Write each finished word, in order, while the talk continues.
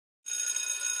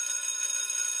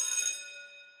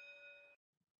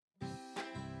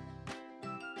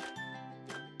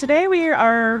Today we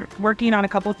are working on a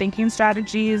couple thinking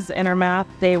strategies in our math.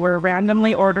 They were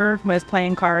randomly ordered with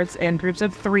playing cards in groups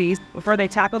of 3. Before they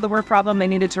tackled the word problem, they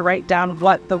needed to write down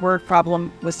what the word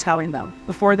problem was telling them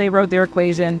before they wrote their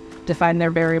equation, defined their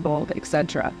variable,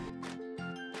 etc.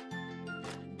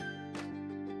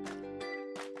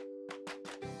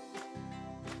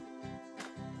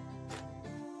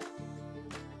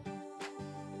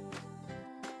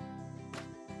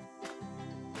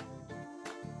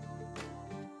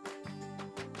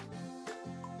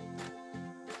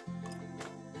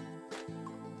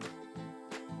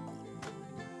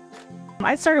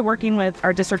 I started working with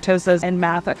our districtosas in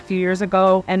math a few years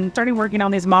ago and started working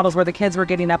on these models where the kids were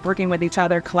getting up, working with each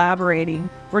other, collaborating,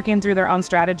 working through their own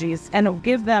strategies, and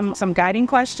give them some guiding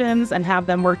questions and have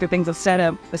them work through things instead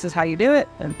of, this is how you do it,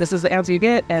 and this is the answer you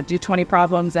get, and do 20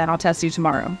 problems and I'll test you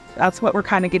tomorrow. That's what we're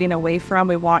kind of getting away from.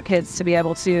 We want kids to be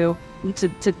able to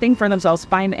think for themselves,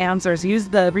 find answers, use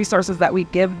the resources that we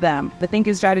give them. The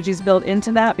thinking strategy is built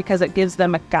into that because it gives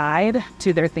them a guide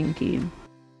to their thinking.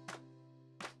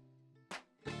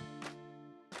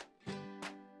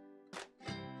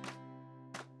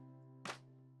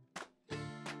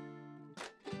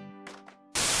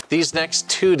 These next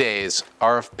 2 days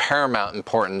are of paramount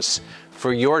importance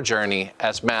for your journey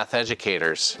as math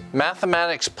educators.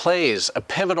 Mathematics plays a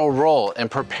pivotal role in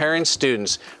preparing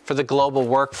students for the global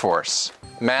workforce.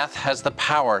 Math has the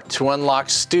power to unlock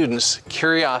students'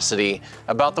 curiosity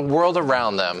about the world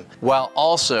around them while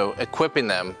also equipping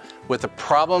them with the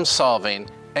problem-solving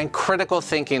and critical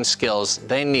thinking skills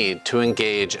they need to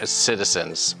engage as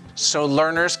citizens, so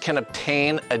learners can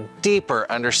obtain a deeper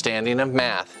understanding of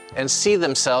math and see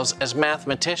themselves as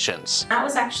mathematicians. That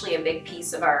was actually a big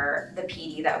piece of the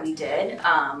PD that we did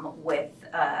with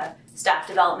Staff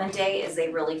Development Day, is they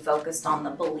really focused on the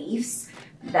beliefs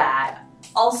that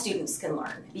all students can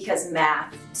learn, because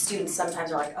math, students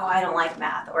sometimes are like, oh, I don't like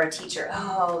math, or a teacher,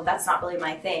 oh, that's not really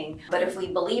my thing. But if we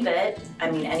believe it,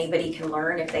 I mean, anybody can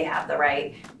learn if they have the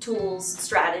right tools,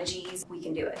 strategies, we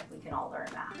can do it. We can all learn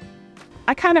math.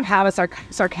 I kind of have a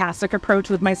sarcastic approach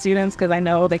with my students because I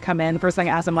know they come in, first thing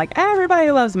I ask them, like,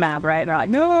 everybody loves math, right? And they're like,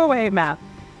 no way, math.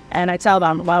 And I tell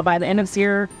them, well, by the end of this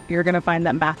year, you're going to find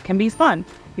that math can be fun.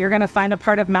 You're going to find a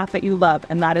part of math that you love.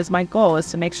 And that is my goal, is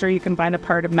to make sure you can find a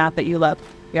part of math that you love.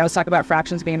 We always talk about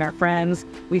fractions being our friends.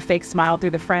 We fake smile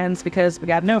through the friends because we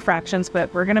got no fractions,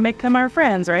 but we're going to make them our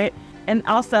friends, right? And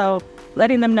also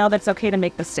letting them know that it's okay to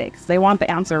make mistakes. They want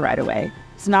the answer right away.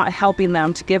 It's not helping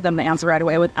them to give them the answer right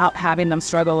away without having them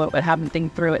struggle with having to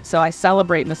think through it. So I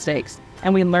celebrate mistakes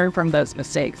and we learn from those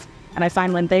mistakes. And I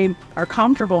find when they are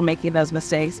comfortable making those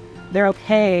mistakes, they're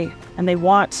okay and they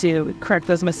want to correct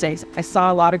those mistakes. I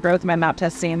saw a lot of growth in my map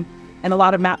testing, and a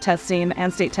lot of map testing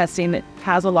and state testing that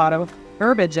has a lot of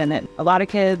verbiage in it. A lot of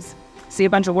kids see a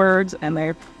bunch of words and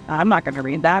I'm not going to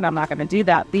read that, I'm not going to do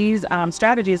that. These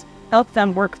strategies help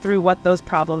them work through what those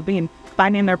problems mean,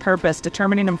 finding their purpose,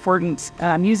 determining importance,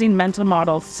 using mental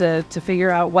models to figure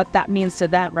out what that means to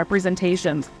them,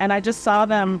 representations. And I just saw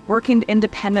them working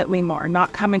independently more,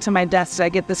 not coming to my desk, did I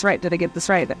get this right, did I get this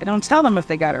right? I don't tell them if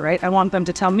they got it right. I want them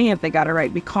to tell me if they got it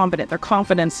right, be confident. Their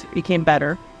confidence became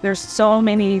better. There's so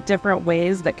many different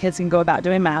ways that kids can go about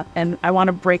doing math, and I want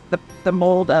to break the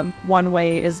mold of one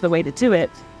way is the way to do it,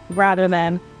 rather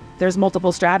than there's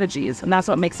multiple strategies, and that's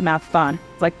what makes math fun.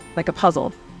 It's like a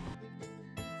puzzle.